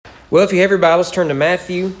Well, if you have your Bibles, turn to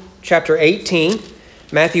Matthew chapter 18.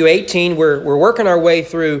 Matthew 18, we're working our way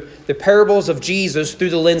through the parables of Jesus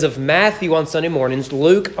through the lens of Matthew on Sunday mornings,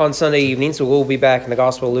 Luke on Sunday evenings, so we'll be back in the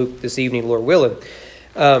Gospel of Luke this evening, Lord willing.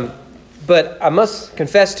 But I must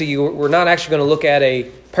confess to you, we're not actually going to look at a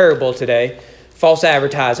parable today. False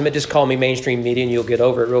advertisement, just call me mainstream media and you'll get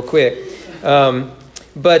over it real quick.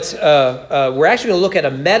 But we're actually going to look at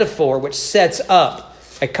a metaphor which sets up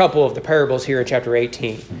a couple of the parables here in chapter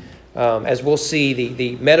 18. As we'll see,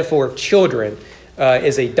 the metaphor of children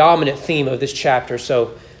is a dominant theme of this chapter.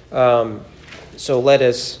 So let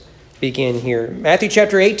us begin here. Matthew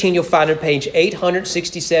chapter 18, you'll find on page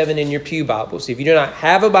 867 in your pew Bibles. If you do not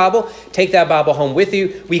have a Bible, take that Bible home with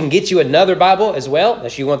you. We can get you another Bible as well,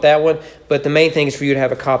 unless you want that one. But the main thing is for you to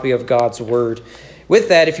have a copy of God's Word. With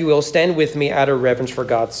that, if you will, stand with me out of reverence for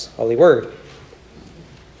God's holy Word.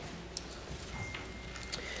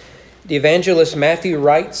 The evangelist Matthew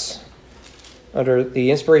writes under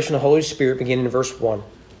the inspiration of the Holy Spirit, beginning in verse 1.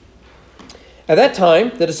 At that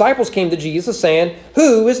time, the disciples came to Jesus, saying,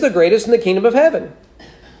 "Who is the greatest in the kingdom of heaven?"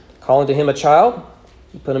 Calling to him a child,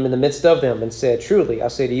 he put him in the midst of them and said, "Truly, I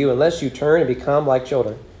say to you, unless you turn and become like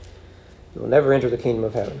children, you will never enter the kingdom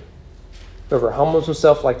of heaven. Whoever humbles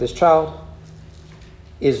himself like this child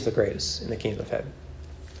is the greatest in the kingdom of heaven."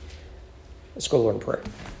 Let's go, Lord, in prayer.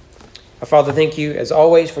 Our Father, thank you, as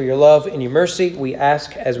always, for your love and your mercy. We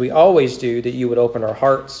ask, as we always do, that you would open our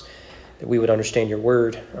hearts, that we would understand your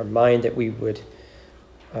word, our mind, that we would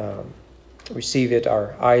receive it,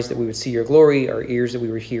 our eyes, that we would see your glory, our ears, that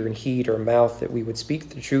we would hear and heed, our mouth, that we would speak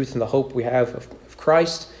the truth and the hope we have of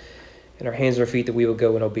Christ, and our hands and our feet, that we will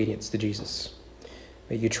go in obedience to Jesus.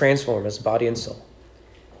 May you transform us, body and soul,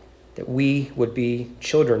 that we would be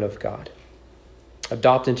children of God,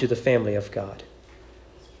 adopt into the family of God,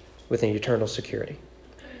 with an eternal security.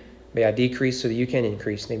 May I decrease so that you can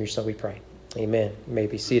increase. In the name of your Son we pray. Amen. You may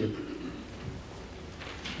be seated.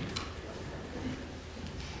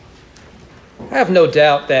 I have no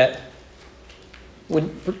doubt that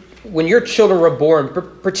when your children were born,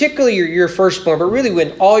 particularly your firstborn, but really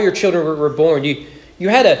when all your children were born, you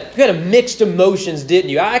had a mixed emotions, didn't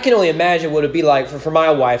you? I can only imagine what it'd be like for my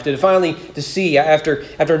wife to see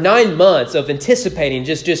after 9 months of anticipating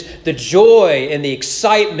just the joy and the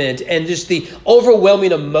excitement and just the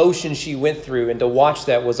overwhelming emotion she went through, and to watch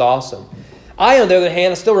that was awesome. I, on the other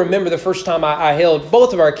hand, I still remember the first time I held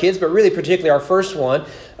both of our kids, but really particularly our first one,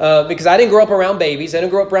 because I didn't grow up around babies. I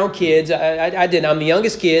didn't grow up around kids. I didn't. I'm the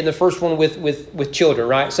youngest kid and the first one with children,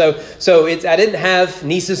 right? So I didn't have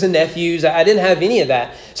nieces and nephews. I didn't have any of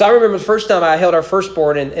that. So I remember the first time I held our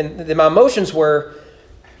firstborn, and my emotions were,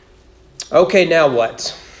 okay, now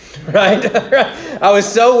what? Right? I was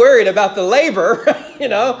so worried about the labor,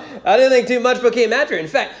 I didn't think too much what came after it. In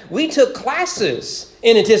fact, we took classes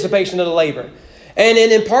in anticipation of the labor. And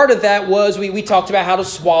in part of that was we talked about how to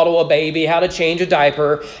swaddle a baby, how to change a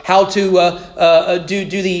diaper, how to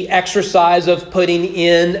do the exercise of putting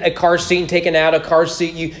in a car seat and taking out a car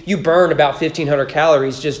seat. You burn about 1,500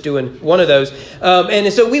 calories just doing one of those.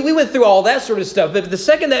 And so we went through all that sort of stuff. But the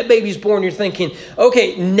second that baby's born, you're thinking,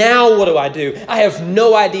 okay, now what do? I have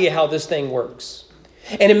no idea how this thing works.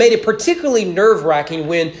 And it made it particularly nerve-wracking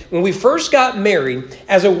when we first got married.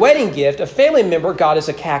 As a wedding gift, a family member got us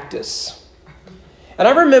a cactus. And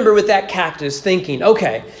I remember with that cactus thinking,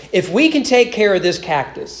 okay, if we can take care of this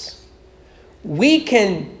cactus, we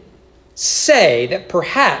can say that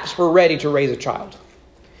perhaps we're ready to raise a child.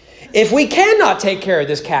 If we cannot take care of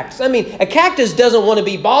this cactus, a cactus doesn't want to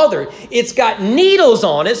be bothered. It's got needles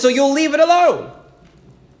on it, so you'll leave it alone.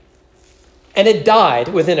 And it died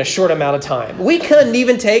within a short amount of time. We couldn't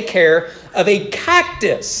even take care of a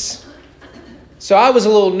cactus. So I was a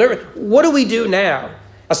little nervous. What do we do now?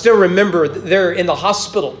 I still remember they're in the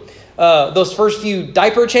hospital. Those first few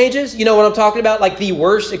diaper changes, you know what I'm talking about? Like the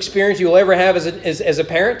worst experience you'll ever have as a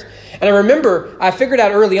parent. And I remember I figured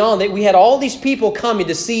out early on that we had all these people coming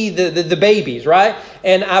to see the babies, right?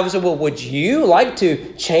 And I was like, well, would you like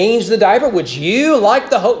to change the diaper? Would you like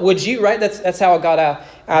would you, right? That's how I got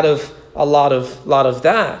out of a lot of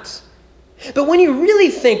that. But when you really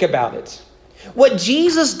think about it, what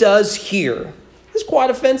Jesus does here is quite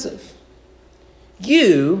offensive.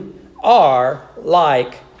 You are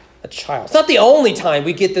like a child. It's not the only time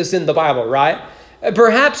we get this in the Bible, right?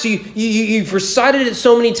 Perhaps you've recited it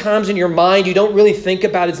so many times in your mind, you don't really think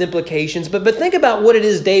about its implications. But think about what it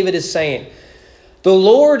is David is saying. The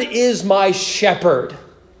Lord is my shepherd,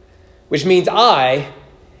 which means I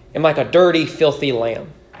am like a dirty, filthy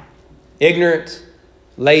lamb. Ignorant,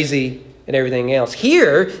 lazy, and everything else.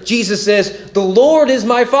 Here, Jesus says, the Lord is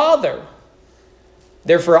my Father.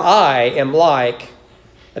 Therefore, I am like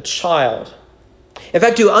a child. In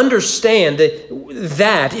fact, to understand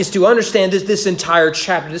that is to understand this entire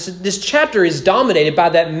chapter. This chapter is dominated by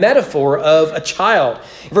that metaphor of a child.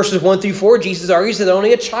 In verses 1 through 4, Jesus argues that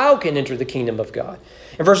only a child can enter the kingdom of God.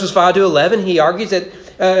 In verses 5 to 11, he argues that,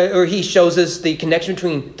 he shows us the connection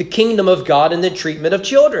between the kingdom of God and the treatment of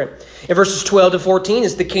children. In verses 12 to 14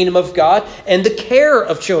 is the kingdom of God and the care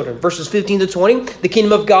of children. Verses 15 to 20, the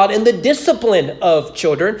kingdom of God and the discipline of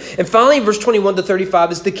children. And finally, verse 21 to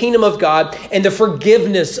 35 is the kingdom of God and the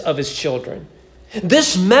forgiveness of his children.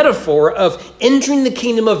 This metaphor of entering the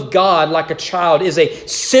kingdom of God like a child is a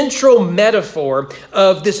central metaphor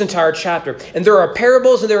of this entire chapter. And there are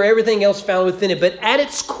parables and there are everything else found within it. But at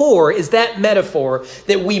its core is that metaphor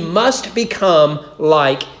that we must become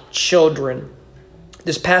like children.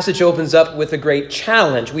 This passage opens up with a great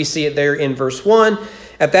challenge. We see it there in verse 1.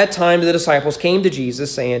 At that time, the disciples came to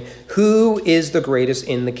Jesus saying, "Who is the greatest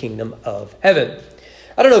in the kingdom of heaven?"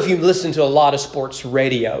 I don't know if you listen to a lot of sports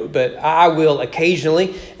radio, but I will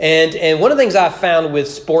occasionally. And one of the things I've found with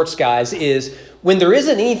sports guys is when there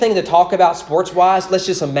isn't anything to talk about sports-wise, let's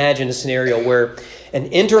just imagine a scenario where an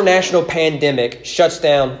international pandemic shuts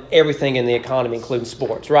down everything in the economy, including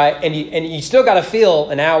sports, right? And you still got to fill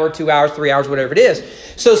an hour, 2 hours, 3 hours, whatever it is.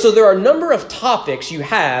 So there are a number of topics you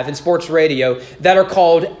have in sports radio that are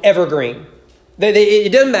called evergreen.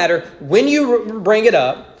 It doesn't matter when you bring it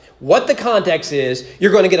up, what the context is,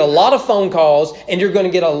 you're going to get a lot of phone calls and you're going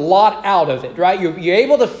to get a lot out of it, right? You're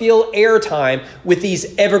able to fill airtime with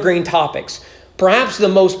these evergreen topics. Perhaps the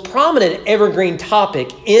most prominent evergreen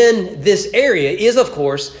topic in this area is, of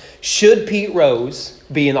course, should Pete Rose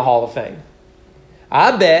be in the Hall of Fame?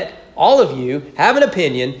 I bet all of you have an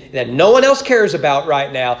opinion that no one else cares about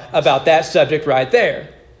right now about that subject right there.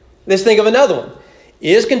 Let's think of another one.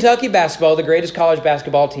 Is Kentucky basketball the greatest college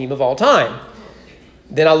basketball team of all time?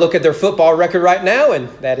 Then I look at their football record right now, and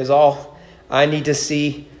that is all I need to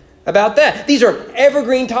see about that. These are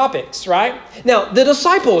evergreen topics, right? Now, the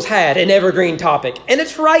disciples had an evergreen topic, and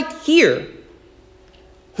it's right here.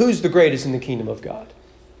 Who's the greatest in the kingdom of God?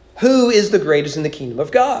 Who is the greatest in the kingdom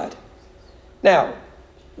of God? Now,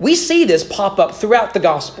 we see this pop up throughout the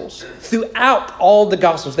Gospels. Throughout all the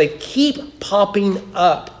Gospels, they keep popping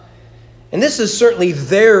up. And this is certainly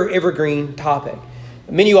their evergreen topic.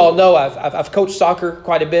 Many of you all know I've coached soccer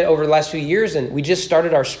quite a bit over the last few years, and we just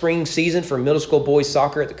started our spring season for middle school boys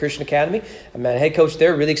soccer at the Christian Academy. I'm a head coach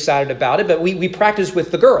there, really excited about it, but we practice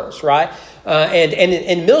with the girls, right?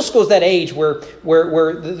 And middle school is that age where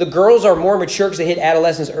the girls are more mature because they hit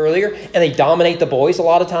adolescence earlier, and they dominate the boys a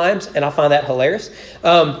lot of times, and I find that hilarious.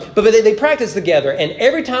 But they practice together, and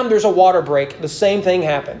every time there's a water break, the same thing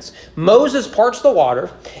happens. Moses parts the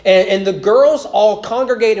water, and the girls all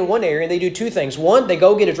congregate in one area, and they do two things. One, they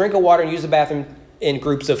go get a drink of water and use the bathroom in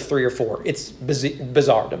groups of 3 or 4. It's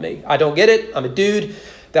bizarre to me. I don't get it. I'm a dude.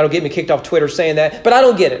 That'll get me kicked off Twitter saying that, but I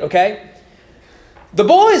don't get it, okay? The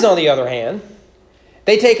boys, on the other hand,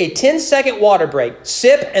 they take a 10-second water break,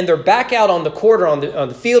 sip, and they're back out on the court or on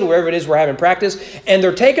the field, wherever it is we're having practice, and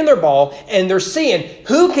they're taking their ball, and they're seeing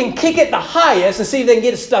who can kick it the highest and see if they can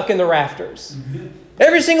get it stuck in the rafters. Mm-hmm.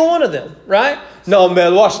 Every single one of them, right? No,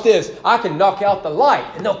 man, watch this. I can knock out the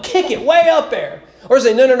light, and they'll kick it way up there. Or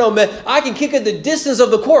say, no, man, I can kick it the distance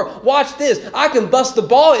of the court. Watch this. I can bust the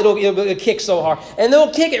ball. It'll kick so hard. And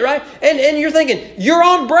they'll kick it, right? And you're thinking, you're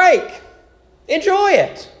on break. Enjoy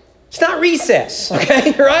it. It's not recess,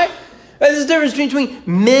 okay, right? There's a difference between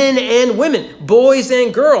men and women, boys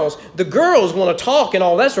and girls. The girls want to talk and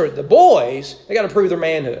all that sort of. The boys, they got to prove their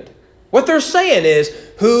manhood. What they're saying is,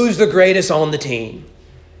 who's the greatest on the team?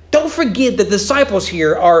 Don't forget that the disciples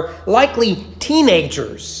here are likely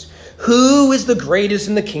teenagers. Who is the greatest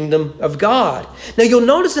in the kingdom of God? Now, you'll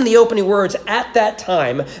notice in the opening words, at that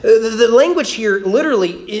time, the language here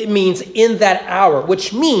literally it means in that hour,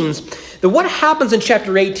 which means that what happens in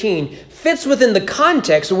chapter 18 fits within the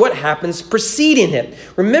context of what happens preceding it.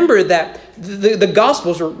 Remember that the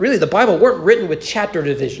Gospels, or really the Bible, weren't written with chapter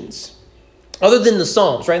divisions, other than the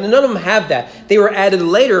Psalms, right? And none of them have that. They were added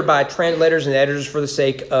later by translators and editors for the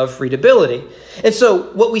sake of readability. And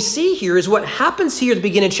so what we see here is what happens here at the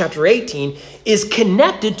beginning of chapter 18 is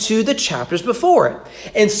connected to the chapters before it.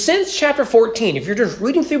 And since chapter 14, if you're just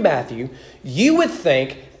reading through Matthew, you would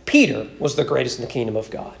think Peter was the greatest in the kingdom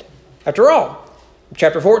of God. After all,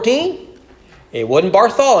 chapter 14, it wasn't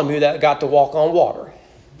Bartholomew that got to walk on water.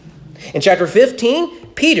 In chapter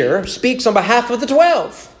 15, Peter speaks on behalf of the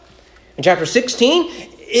 12. In chapter 16,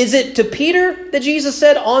 is it to Peter that Jesus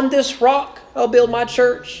said, on this rock I'll build my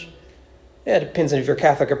church? Yeah, it depends on if you're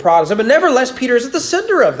Catholic or Protestant, but nevertheless, Peter is at the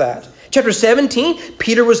center of that. Chapter 17,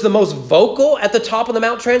 Peter was the most vocal at the top of the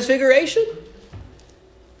Mount Transfiguration.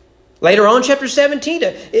 Later on, chapter 17,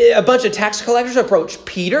 a bunch of tax collectors approach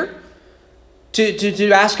Peter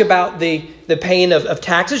to ask about the paying of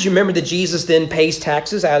taxes. You remember that Jesus then pays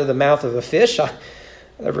taxes out of the mouth of a fish.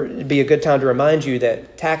 It'd be a good time to remind you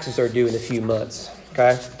that taxes are due in a few months.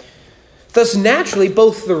 Okay? Thus, naturally,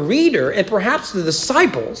 both the reader and perhaps the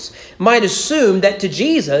disciples might assume that to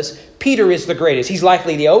Jesus, Peter is the greatest. He's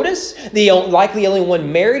likely the oldest, likely the only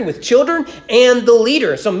one married with children, and the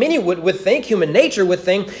leader. So many would think, human nature would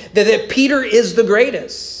think, that Peter is the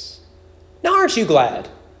greatest. Now, aren't you glad,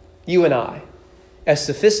 you and I, as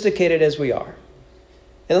sophisticated as we are,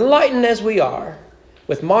 enlightened as we are,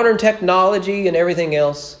 with modern technology and everything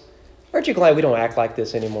else, aren't you glad we don't act like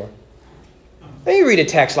this anymore? When you read a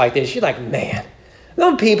text like this, you're like, man,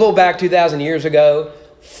 some people back 2,000 years ago,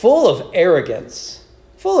 full of arrogance.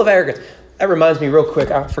 Full of arrogance. That reminds me real quick,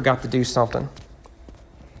 I forgot to do something.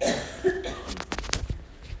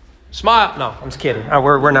 Smile. No, I'm just kidding.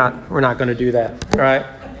 We're not going to do that, all right?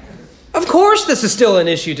 Of course this is still an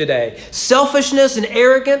issue today. Selfishness and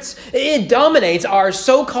arrogance, it dominates our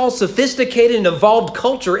so-called sophisticated and evolved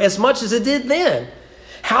culture as much as it did then.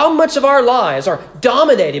 How much of our lives are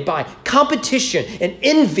dominated by competition and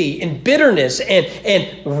envy and bitterness and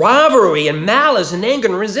rivalry and malice and anger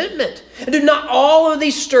and resentment? And do not all of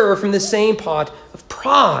these stir from the same pot of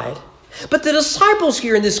pride? But the disciples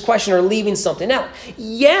here in this question are leaving something out.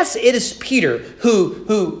 Yes, it is Peter who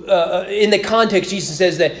in the context, Jesus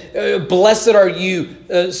says that, blessed are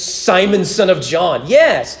you, Simon, son of John.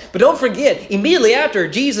 Yes, but don't forget, immediately after,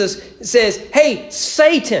 Jesus says, hey,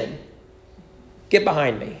 Satan, get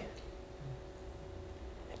behind me.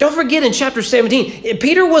 Don't forget in chapter 17,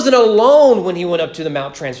 Peter wasn't alone when he went up to the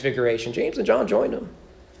Mount Transfiguration. James and John joined him.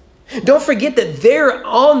 Don't forget that there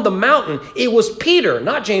on the mountain, it was Peter,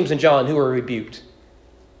 not James and John, who were rebuked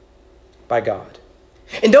by God.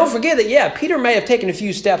 And don't forget that, Peter may have taken a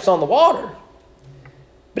few steps on the water,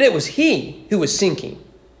 but it was he who was sinking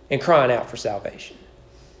and crying out for salvation.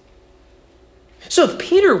 So if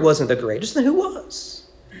Peter wasn't the greatest, then who was?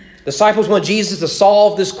 Disciples want Jesus to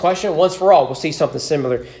solve this question once for all. We'll see something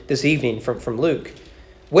similar this evening from Luke.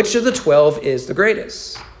 Which of the 12 is the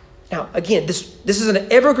greatest? Now, again, this is an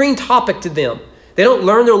evergreen topic to them. They don't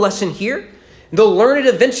learn their lesson here. They'll learn it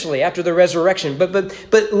eventually after the resurrection.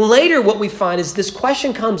 But later what we find is this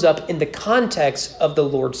question comes up in the context of the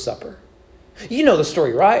Lord's Supper. You know the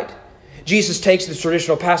story, right? Jesus takes the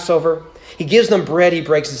traditional Passover. He gives them bread, he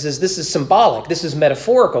breaks and says, this is symbolic, this is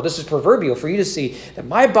metaphorical, this is proverbial for you to see that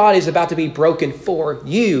my body is about to be broken for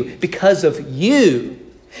you because of you.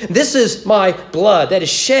 This is my blood that is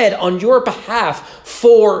shed on your behalf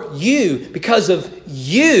for you because of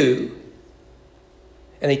you.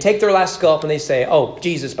 And they take their last gulp and they say, oh,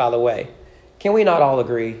 Jesus, by the way, can we not all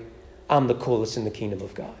agree I'm the coolest in the kingdom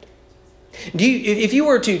of God? If you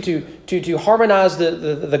were to harmonize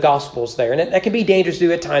the Gospels there, and that can be dangerous to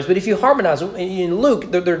do at times, but if you harmonize them, in Luke,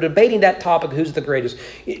 they're debating that topic, who's the greatest.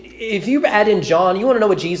 If you add in John, you want to know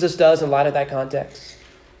what Jesus does in light of that context?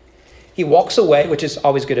 He walks away, which is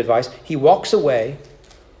always good advice. He walks away,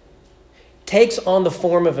 takes on the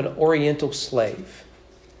form of an Oriental slave,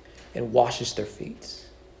 and washes their feet.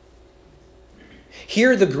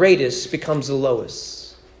 Here the greatest becomes the lowest,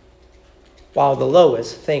 while the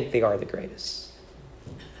lowest think they are the greatest.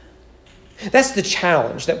 That's the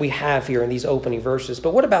challenge that we have here in these opening verses.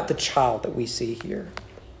 But what about the child that we see here?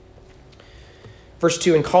 Verse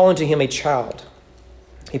 2, and calling to him a child,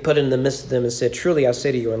 he put it in the midst of them and said, truly I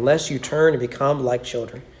say to you, unless you turn and become like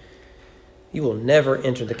children, you will never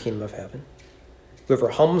enter the kingdom of heaven. Whoever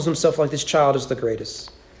humbles himself like this child is the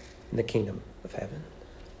greatest in the kingdom of heaven.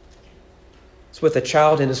 So with a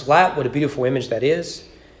child in his lap, what a beautiful image that is.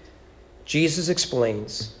 Jesus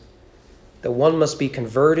explains that one must be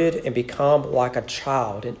converted and become like a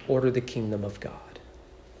child in order the kingdom of God.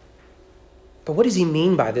 But what does he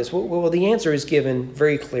mean by this? Well, the answer is given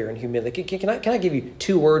very clear in humility. Can I give you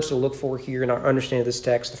two words to look for here in our understanding of this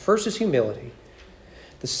text? The first is humility.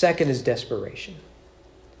 The second is desperation.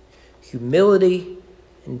 Humility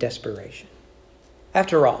and desperation.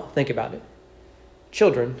 After all, think about it.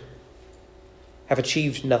 Children have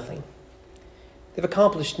achieved nothing. They've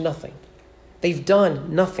accomplished nothing. They've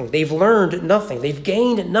done nothing. They've learned nothing. They've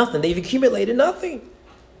gained nothing. They've accumulated nothing.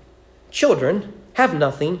 Children have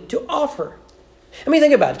nothing to offer. I mean,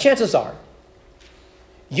 think about it. Chances are,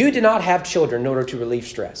 you did not have children in order to relieve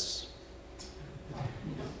stress.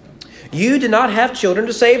 You did not have children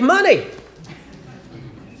to save money.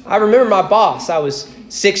 I remember my boss. I was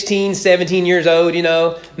 16, 17 years old,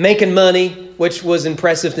 making money, which was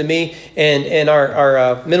impressive to me. And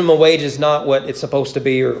our minimum wage is not what it's supposed to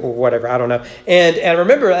be or whatever. I don't know. And I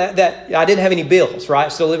remember that I didn't have any bills,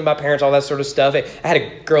 right? Still living with my parents, all that sort of stuff. I had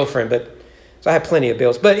a girlfriend, so I had plenty of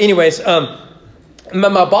bills. But anyways,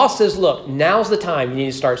 my boss says, look, now's the time you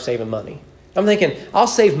need to start saving money. I'm thinking, I'll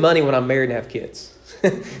save money when I'm married and have kids.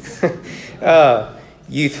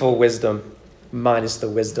 Youthful wisdom minus the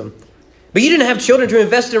wisdom. But you didn't have children to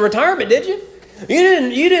invest in retirement, did you?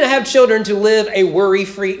 You didn't have children to live a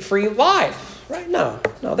worry-free life, right? No,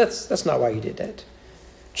 that's not why you did that.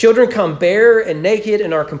 Children come bare and naked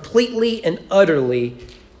and are completely and utterly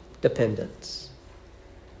dependent.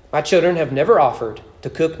 My children have never offered to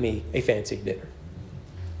cook me a fancy dinner.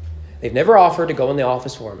 They've never offered to go in the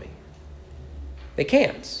office for me. They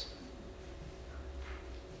can't.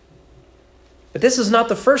 But this is not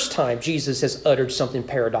the first time Jesus has uttered something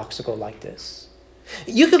paradoxical like this.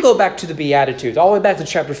 You could go back to the Beatitudes, all the way back to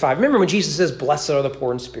chapter 5. Remember when Jesus says, blessed are the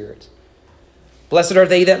poor in spirit. Blessed are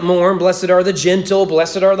they that mourn. Blessed are the gentle.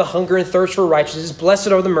 Blessed are the hunger and thirst for righteousness. Blessed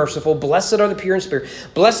are the merciful. Blessed are the pure in spirit.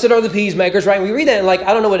 Blessed are the peacemakers, right? And we read that and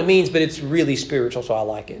I don't know what it means, but it's really spiritual, so I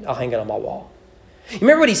like it. I'll hang it on my wall. You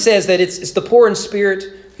remember what he says, that it's the poor in spirit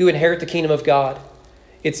who inherit the kingdom of God.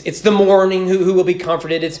 It's the mourning who will be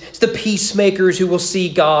comforted. It's the peacemakers who will see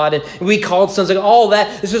God and we called sons of God. All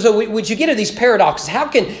that. So would you get at these paradoxes? How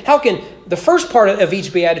can the first part of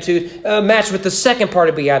each beatitude match with the second part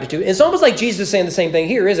of beatitude? It's almost like Jesus is saying the same thing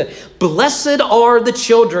here, isn't it? Blessed are the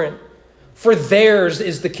children, for theirs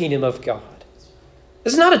is the kingdom of God.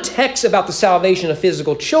 This is not a text about the salvation of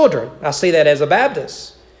physical children. I say that as a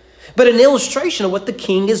Baptist, but an illustration of what the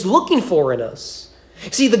King is looking for in us.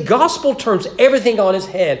 See, the gospel turns everything on its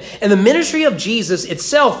head, and the ministry of Jesus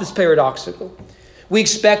itself is paradoxical. We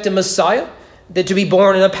expect a Messiah to be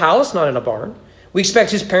born in a palace, not in a barn. We expect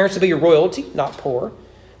his parents to be royalty, not poor.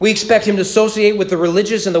 We expect him to associate with the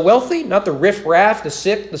religious and the wealthy, not the riffraff, the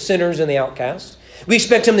sick, the sinners, and the outcast. We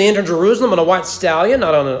expect him to enter Jerusalem on a white stallion,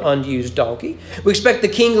 not on an unused donkey. We expect the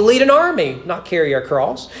king to lead an army, not carry a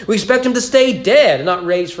cross. We expect him to stay dead, not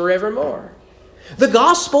raised forevermore. The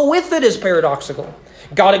gospel with it is paradoxical.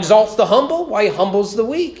 God exalts the humble while he humbles the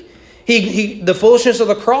weak. The foolishness of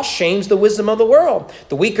the cross shames the wisdom of the world.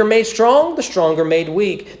 The weak are made strong, the strong are made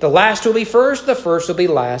weak. The last will be first, the first will be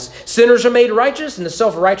last. Sinners are made righteous, and the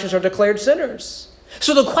self-righteous are declared sinners.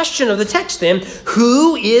 So the question of the text then,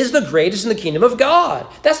 who is the greatest in the kingdom of God?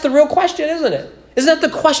 That's the real question, isn't it? Isn't that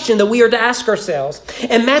the question that we are to ask ourselves?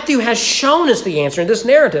 And Matthew has shown us the answer in this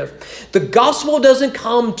narrative. The gospel doesn't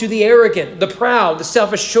come to the arrogant, the proud, the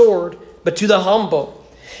self-assured, but to the humble.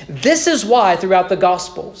 This is why throughout the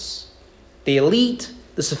Gospels, the elite,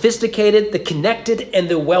 the sophisticated, the connected, and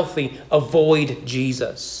the wealthy avoid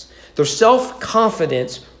Jesus. Their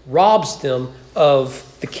self-confidence robs them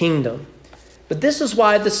of the kingdom. But this is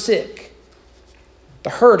why the sick, the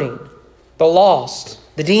hurting, the lost,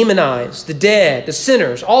 the demonized, the dead, the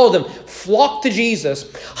sinners, all of them flock to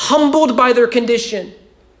Jesus, humbled by their condition,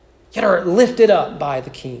 yet are lifted up by the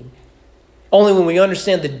King. Only when we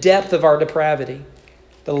understand the depth of our depravity,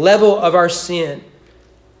 the level of our sin,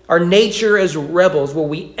 our nature as rebels, will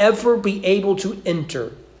we ever be able to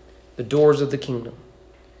enter the doors of the kingdom.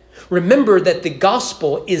 Remember that the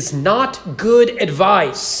gospel is not good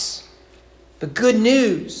advice, but good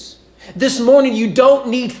news. This morning, you don't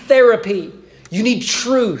need therapy. You need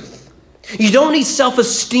truth. You don't need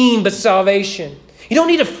self-esteem, but salvation. You don't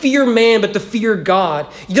need to fear man, but to fear God.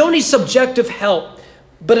 You don't need subjective help,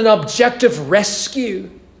 but an objective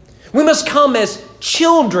rescue. We must come as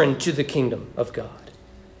children to the kingdom of God.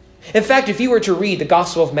 In fact, if you were to read the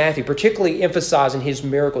Gospel of Matthew, particularly emphasizing his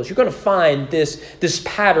miracles, you're going to find this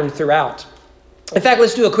pattern throughout. In fact,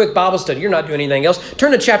 let's do a quick Bible study. You're not doing anything else.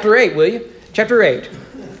 Turn to chapter 8, will you? Chapter 8.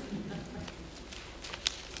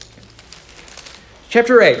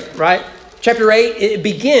 Chapter 8, right? Chapter 8, it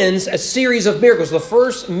begins a series of miracles. The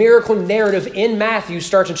first miracle narrative in Matthew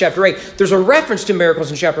starts in chapter 8. There's a reference to miracles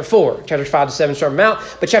in chapter 4. Chapters 5 to 7 start out,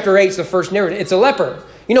 but chapter 8 is the first narrative. It's a leper.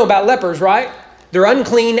 You know about lepers, right? They're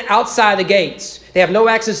unclean outside the gates. They have no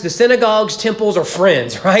access to synagogues, temples, or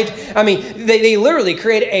friends, right? I mean, they literally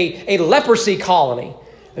create a leprosy colony.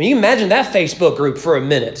 I mean, you imagine that Facebook group for a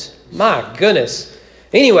minute. My goodness.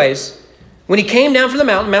 Anyways, when he came down from the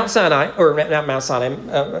mountain, Mount Sinai, or not Mount Sinai,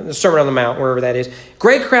 the Sermon on the Mount, wherever that is,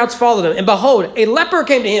 great crowds followed him. And behold, a leper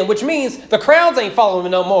came to him, which means the crowds ain't following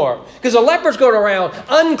him no more. Because the lepers go around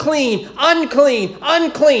unclean, unclean,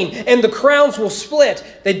 unclean, and the crowds will split.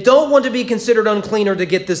 They don't want to be considered unclean or to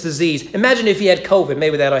get this disease. Imagine if you had COVID.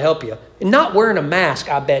 Maybe that'll help you. And not wearing a mask,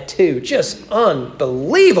 I bet, too. Just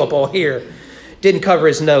unbelievable here. didn't cover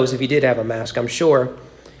his nose if he did have a mask, I'm sure.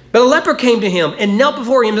 But a leper came to him and knelt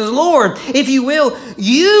before him and says, Lord, if you will,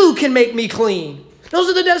 you can make me clean. Those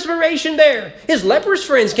are the desperation there. His leprous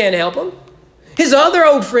friends can't help him. His other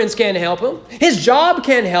old friends can't help him. His job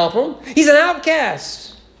can't help him. He's an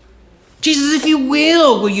outcast. Jesus, if you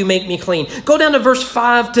will you make me clean? Go down to verse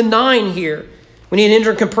 5 to 9 here. When he had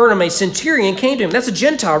entered Capernaum, a centurion came to him. That's a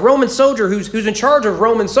Gentile, Roman soldier who's in charge of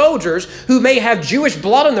Roman soldiers who may have Jewish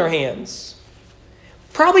blood on their hands.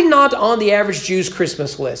 Probably not on the average Jew's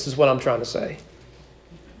Christmas list is what I'm trying to say.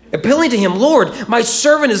 Appealing to him, Lord, my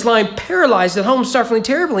servant is lying paralyzed at home, suffering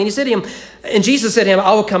terribly. And he said to him, and Jesus said to him,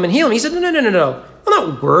 I will come and heal him. He said, no. I'm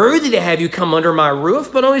not worthy to have you come under my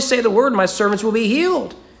roof, but only say the word, and my servants will be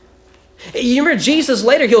healed. You remember Jesus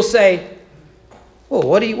later, he'll say, well,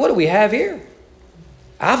 what do we have here?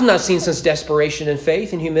 I've not seen such desperation and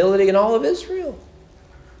faith and humility in all of Israel.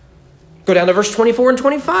 Go down to verse 24 and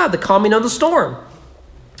 25, the calming of the storm.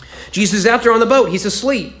 Jesus is out there on the boat. He's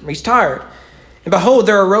asleep. He's tired. And behold,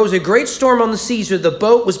 there arose a great storm on the seas, where the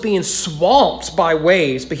boat was being swamped by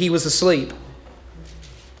waves, but he was asleep.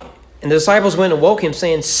 And the disciples went and woke him,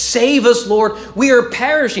 saying, Save us, Lord, we are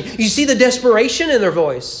perishing. You see the desperation in their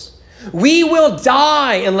voice. We will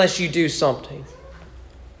die unless you do something.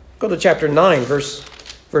 Go to chapter 9, verse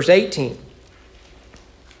 18.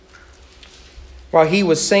 While he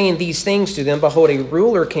was saying these things to them, behold, a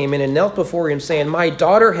ruler came in and knelt before him, saying, My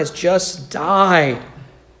daughter has just died.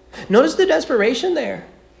 Notice the desperation there.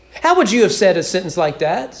 How would you have said a sentence like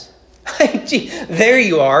that? Gee, there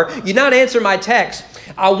you are. You not answer my text.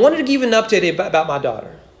 I wanted to give you an update about my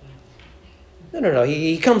daughter. No.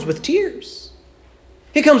 He comes with tears.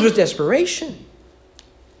 He comes with desperation.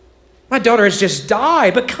 My daughter has just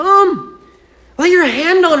died, but come. Lay your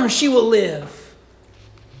hand on her, she will live.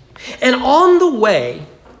 And on the way,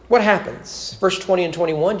 what happens? Verse 20 and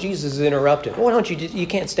 21, Jesus is interrupted. Well, you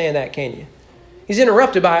can't stand that, can you? He's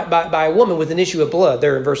interrupted by a woman with an issue of blood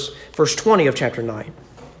there in verse 20 of chapter 9.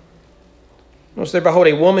 Notice there, behold,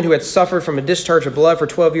 a woman who had suffered from a discharge of blood for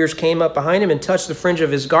 12 years came up behind him and touched the fringe of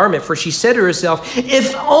his garment. For she said to herself,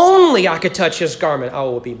 if only I could touch his garment, I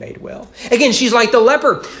will be made well. Again, she's like the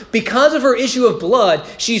leper. Because of her issue of blood,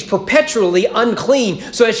 she's perpetually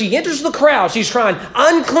unclean. So as she enters the crowd, she's crying,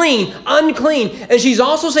 unclean, unclean. And she's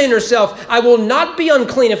also saying to herself, I will not be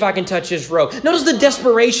unclean if I can touch his robe. Notice the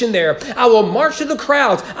desperation there. I will march through the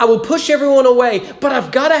crowds. I will push everyone away. But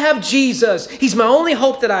I've got to have Jesus. He's my only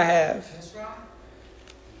hope that I have.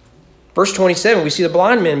 Verse 27, we see the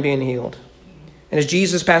blind men being healed. And as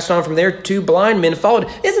Jesus passed on from there, 2 blind men followed.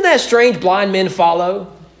 Isn't that strange? Blind men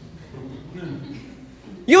follow.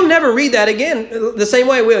 You'll never read that again the same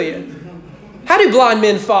way, will you? How do blind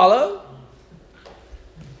men follow?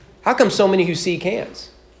 How come so many who see can't?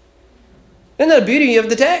 Isn't that the beauty of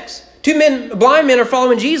the text? 2 blind men are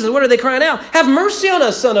following Jesus. What are they crying out? Have mercy on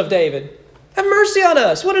us, Son of David. Have mercy on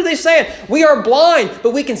us. What are they saying? We are blind,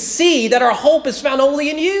 but we can see that our hope is found only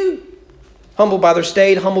in you. Humbled by their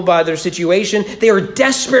state, humbled by their situation. They are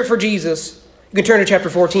desperate for Jesus. You can turn to chapter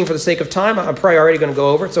 14 for the sake of time. I'm probably already going to go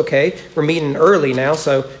over. It's okay. We're meeting early now,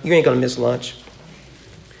 so you ain't going to miss lunch.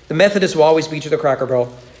 The Methodists will always beat you to the Cracker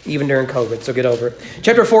Barrel, even during COVID, so get over it.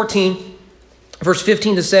 Chapter 14, verse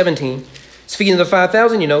 15 to 17. It's feeding the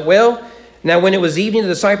 5,000. You know, well, now when it was evening, the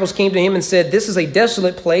disciples came to him and said, this is a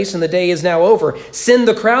desolate place and the day is now over. Send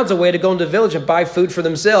the crowds away to go into the village and buy food for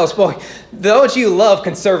themselves. Boy, don't you love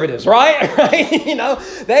conservatives, right? Right? You know,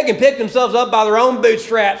 they can pick themselves up by their own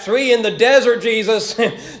bootstraps. We in the desert, Jesus.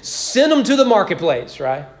 Send them to the marketplace,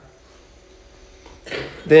 right?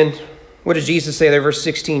 Then what does Jesus say there? Verse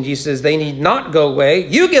 16, Jesus says, they need not go away.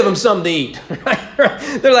 You give them something to eat.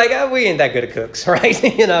 They're like, oh, we ain't that good at cooks, right?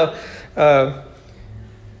 You know,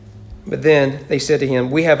 but then they said to him,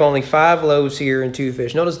 we have only 5 loaves here and 2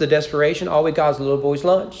 fish. Notice the desperation. All we got is a little boy's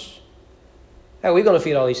lunch. How are we going to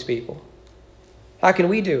feed all these people? How can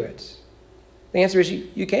we do it? The answer is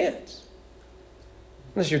you can't.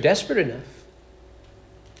 Unless you're desperate enough.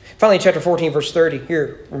 Finally, chapter 14, verse 30.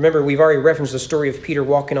 Here, remember, we've already referenced the story of Peter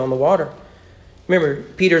walking on the water. Remember,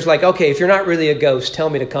 Peter's like, okay, if you're not really a ghost, tell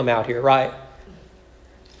me to come out here, right?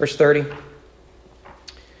 Verse 30.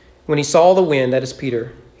 When he saw the wind, that is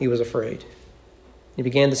Peter, he was afraid. He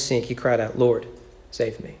began to sink. He cried out, Lord,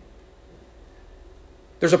 save me.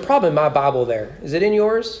 There's a problem in my Bible there. Is it in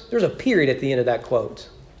yours? There's a period at the end of that quote.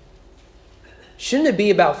 Shouldn't it be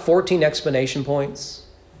about 14 explanation points?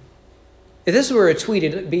 If this were a tweet,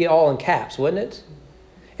 it'd be all in caps, wouldn't it?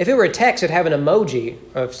 If it were a text, it'd have an emoji.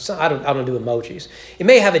 I don't do emojis. It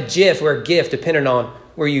may have a GIF or a GIF, depending on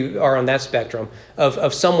where you are on that spectrum,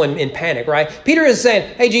 of someone in panic, right? Peter is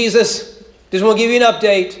saying, hey, Jesus, just want to give you an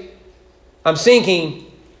update. I'm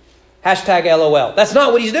sinking. Hashtag LOL. That's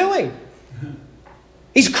not what he's doing.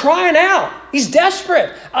 He's crying out. He's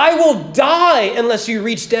desperate. I will die unless you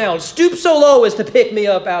reach down. Stoop so low as to pick me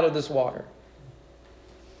up out of this water.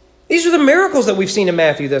 These are the miracles that we've seen in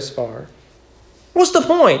Matthew thus far. What's the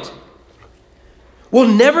point? We'll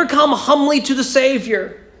never come humbly to the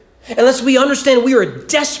Savior unless we understand we are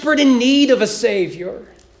desperate in need of a Savior.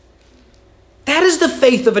 That is the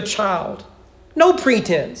faith of a child. No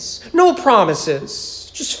pretense, no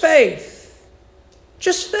promises, just faith.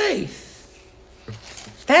 Just faith.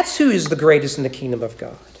 That's who is the greatest in the kingdom of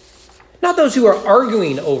God. Not those who are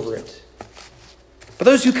arguing over it, but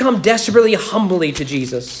those who come desperately, humbly to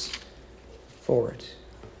Jesus for it.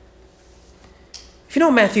 If you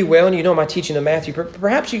know Matthew well and you know my teaching of Matthew,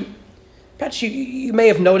 perhaps you may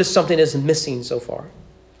have noticed something is missing so far.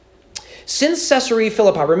 Since Caesarea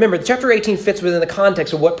Philippi, remember, chapter 18 fits within the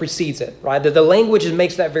context of what precedes it, right? The language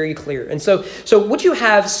makes that very clear. And so what you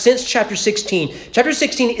have since chapter 16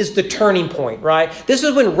 is the turning point, right? This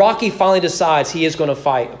is when Rocky finally decides he is going to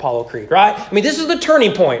fight Apollo Creed, right? I mean, this is the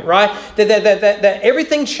turning point, right? That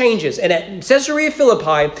everything changes. And at Caesarea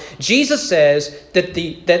Philippi, Jesus says that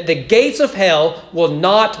the gates of hell will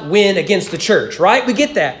not win against the church, right? We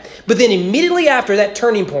get that. But then immediately after that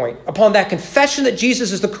turning point, upon that confession that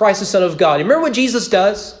Jesus is the Christ, the Son of God, you remember what Jesus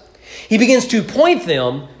does? He begins to point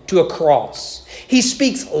them to a cross. He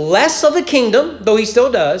speaks less of the kingdom, though he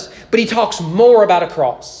still does, but he talks more about a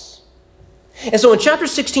cross. And so in chapter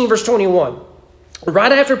 16, verse 21,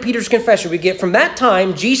 right after Peter's confession, we get from that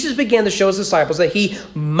time, Jesus began to show his disciples that he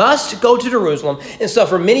must go to Jerusalem and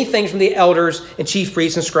suffer many things from the elders and chief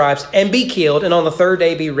priests and scribes and be killed and on the third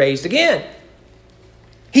day be raised again.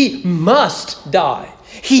 He must die.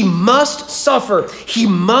 He must suffer. He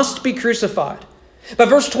must be crucified. By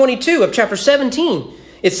verse 22 of chapter 17,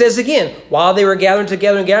 it says again, while they were gathering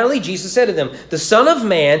together in Galilee, Jesus said to them, the Son of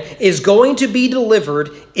Man is going to be delivered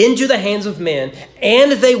into the hands of men,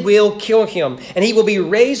 and they will kill him, and he will be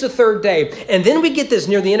raised the third day. And then we get this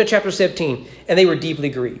near the end of chapter 17, and they were deeply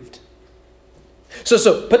grieved.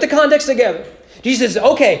 So put the context together. Jesus says,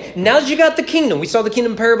 okay, now that you got the kingdom, we saw the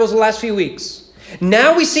kingdom parables the last few weeks.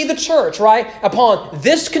 Now we see the church, right? Upon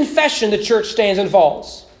this confession, the church stands and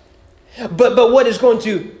falls. But what is going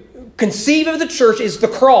to conceive of the church is the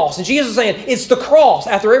cross. And Jesus is saying, it's the cross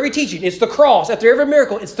after every teaching. It's the cross after every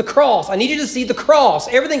miracle. It's the cross. I need you to see the cross.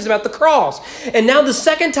 Everything's about the cross. And now the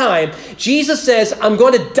second time, Jesus says, I'm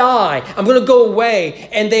going to die. I'm going to go away.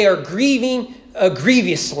 And they are grieving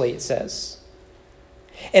grievously, it says.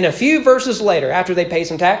 And a few verses later, after they pay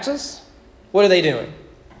some taxes, what are they doing?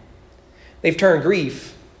 They've turned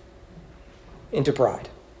grief into pride.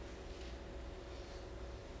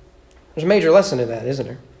 There's a major lesson in that, isn't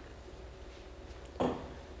there?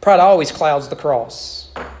 Pride always clouds the cross.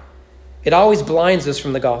 It always blinds us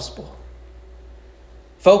from the gospel.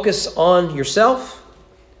 Focus on yourself,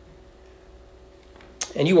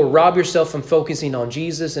 and you will rob yourself from focusing on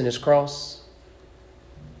Jesus and his cross,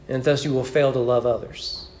 and thus you will fail to love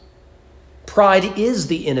others. Pride is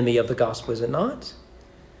the enemy of the gospel, is it not?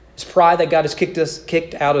 It's pride that God has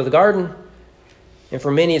kicked out of the garden, and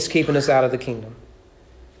for many it's keeping us out of the kingdom.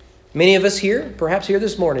 Many of us here, perhaps here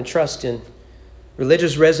this morning, trust in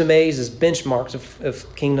religious resumes as benchmarks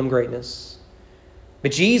of kingdom greatness.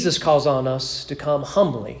 But Jesus calls on us to come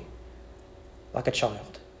humbly like a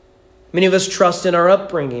child. Many of us trust in our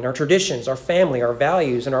upbringing, our traditions, our family, our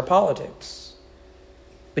values, and our politics.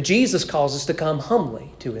 But Jesus calls us to come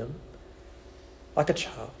humbly to him like a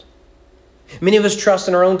child. Many of us trust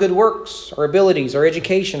in our own good works, our abilities, our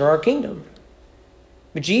education, or our kingdom.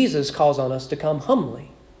 But Jesus calls on us to come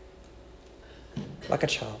humbly like a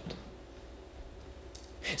child.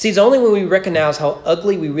 See, it's only when we recognize how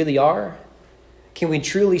ugly we really are can we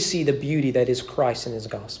truly see the beauty that is Christ and his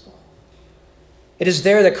gospel. It is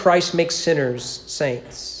there that Christ makes sinners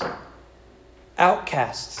saints,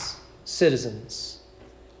 outcasts citizens,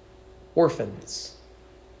 orphans,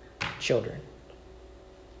 children.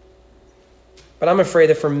 But I'm afraid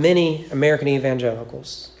that for many American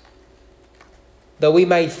evangelicals, though we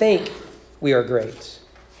may think we are great,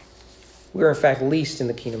 we are in fact least in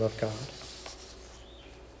the kingdom of God.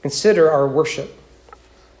 Consider our worship.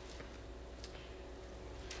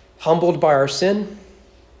 Humbled by our sin,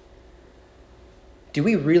 do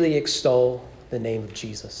we really extol the name of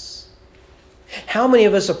Jesus? How many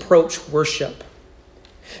of us approach worship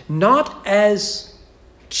not as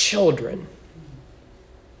children,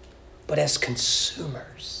 but as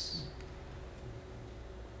consumers?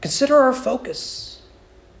 Consider our focus.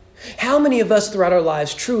 How many of us throughout our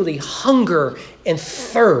lives truly hunger and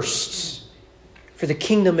thirst for the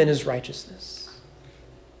kingdom and his righteousness?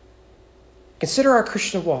 Consider our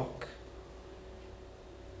Christian walk.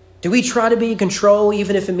 Do we try to be in control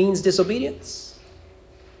even if it means disobedience?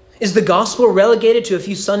 Is the gospel relegated to a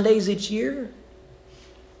few Sundays each year?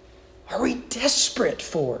 Are we desperate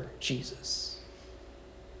for Jesus?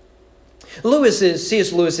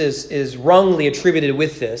 C.S. Lewis is wrongly attributed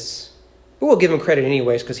with this, but we'll give him credit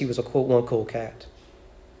anyways because he was one cool cat.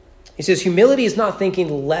 He says, humility is not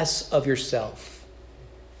thinking less of yourself,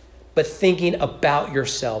 but thinking about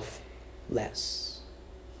yourself less.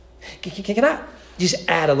 Can I just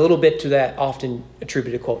add a little bit to that often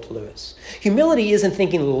attributed quote to Lewis? Humility isn't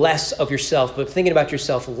thinking less of yourself, but thinking about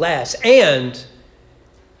yourself less and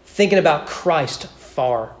thinking about Christ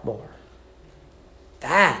far more.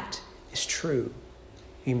 That is true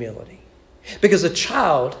humility. Because a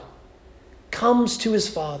child comes to his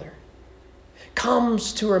father,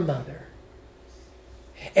 comes to her mother,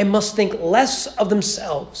 and must think less of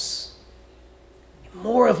themselves,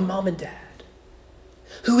 more of mom and dad,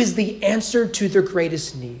 who is the answer to their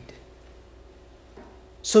greatest need.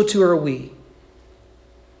 So too are we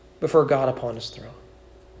before God upon his throne.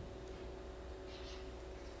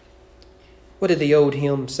 What did the old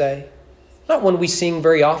hymn say? Not one we sing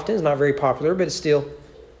very often, it's not very popular, but it's still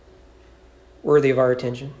worthy of our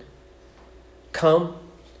attention. Come,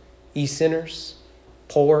 ye sinners,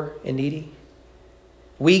 poor and needy,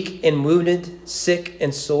 weak and wounded, sick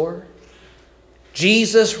and sore.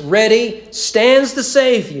 Jesus ready stands to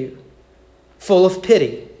save you, full of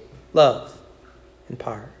pity, love, and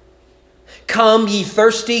power. Come, ye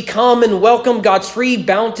thirsty, come and welcome God's free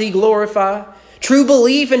bounty glorify. True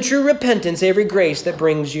belief and true repentance, every grace that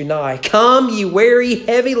brings you nigh. Come, ye weary,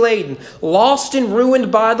 heavy laden, lost and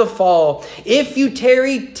ruined by the fall. If you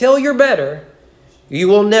tarry till you're better, you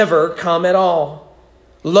will never come at all.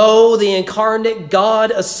 Lo, the incarnate God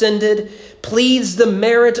ascended, pleads the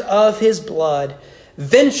merit of his blood.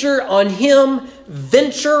 Venture on him,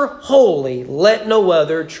 venture wholly, let no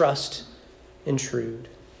other trust intrude.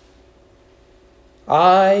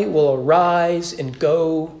 I will arise and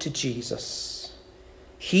go to Jesus.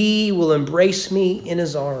 He will embrace me in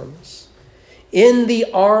his arms, in the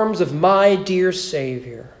arms of my dear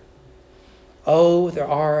Savior. Oh, there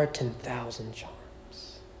are 10,000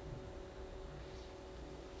 charms.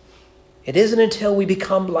 It isn't until we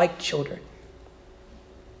become like children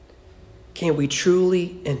can we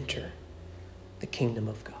truly enter the kingdom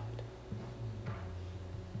of God.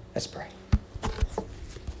 Let's pray.